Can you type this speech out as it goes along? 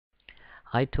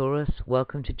Hi Taurus,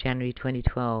 welcome to January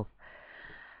 2012.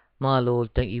 My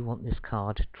lord, don't you want this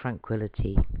card?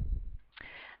 Tranquility.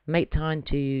 Make time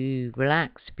to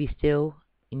relax, be still,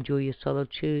 enjoy your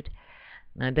solitude.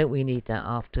 Now, don't we need that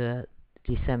after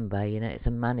December? You know, it's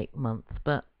a manic month.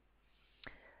 But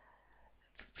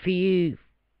for you,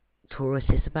 Taurus,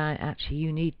 it's about actually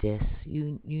you need this.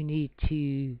 You need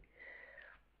to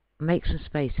make some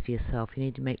space for yourself. You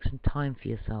need to make some time for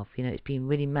yourself. You know, it's been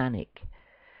really manic.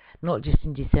 Not just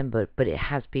in December, but it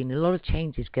has been a lot of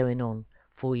changes going on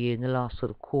for you in the last sort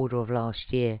of quarter of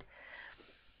last year.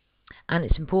 And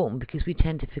it's important because we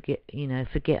tend to forget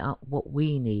what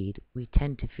we need. We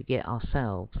tend to forget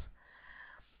ourselves.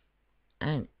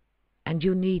 And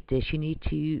you'll need this. You need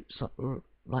to sort of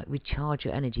like recharge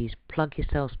your energies, plug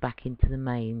yourselves back into the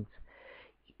mains.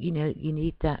 You know, you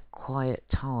need that quiet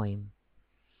time.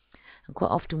 And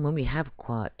quite often when we have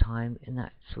quiet time in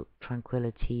that sort of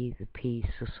tranquility, the peace,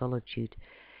 the solitude,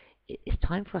 it's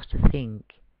time for us to think.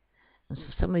 And so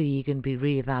some of you are going to be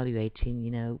reevaluating,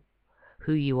 you know,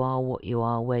 who you are, what you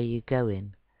are, where you're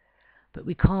going. But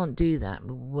we can't do that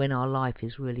when our life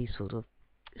is really sort of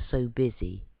so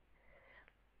busy.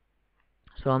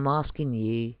 So I'm asking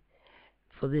you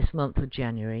for this month of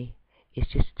January is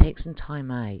just to take some time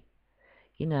out.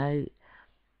 You know,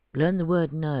 learn the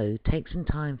word no. Take some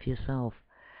time for yourself.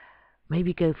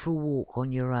 Maybe go for a walk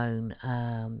on your own.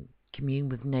 Commune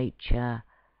with nature.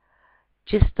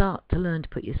 Just start to learn to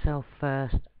put yourself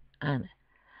first and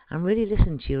really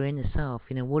listen to your inner self.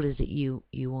 You know, what is it you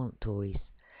want, Taurus?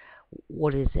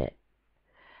 What is it?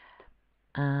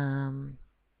 I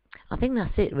think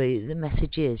that's it really. The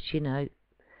message is, you know,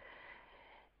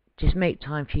 just make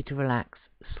time for you to relax.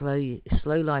 Slow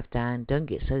life down. Don't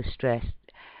get so stressed.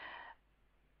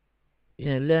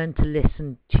 You know, learn to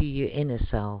listen to your inner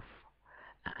self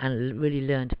and really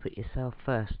learn to put yourself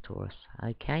first, Taurus.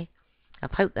 Okay? I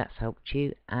hope that's helped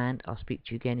you, and I'll speak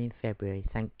to you again in February.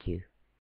 Thank you.